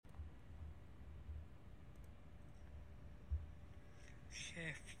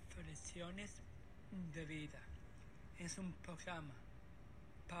Reflexiones de Vida. Es un programa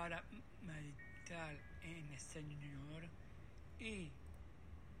para meditar en el Señor y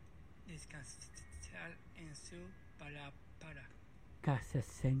descansar en su palabra. Gracias,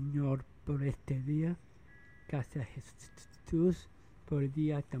 Señor, por este día. Gracias, Jesús, por el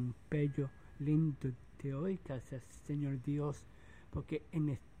día tan bello, lindo de hoy. Gracias, Señor Dios, porque en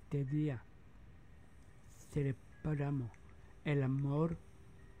este día celebramos el amor.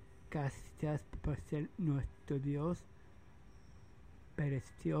 Gracias por ser nuestro Dios,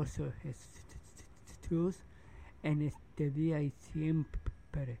 precioso Jesús. En este día y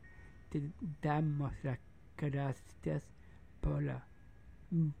siempre te damos las gracias por la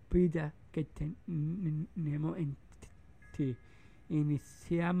vida que tenemos en ti.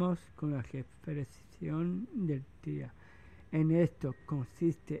 Iniciamos con la reflexión del día. En esto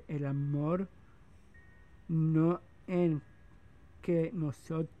consiste el amor, no en que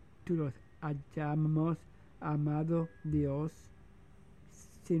nosotros hayamos amado a Dios,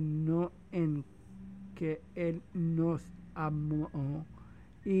 sino en que Él nos amó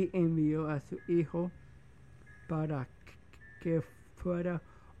y envió a su Hijo para que fuera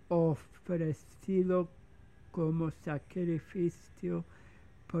ofrecido como sacrificio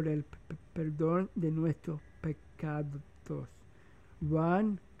por el perdón de nuestros pecados.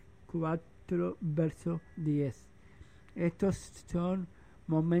 Juan 4, verso 10. Estos son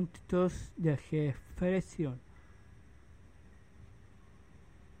momentos de reflexión.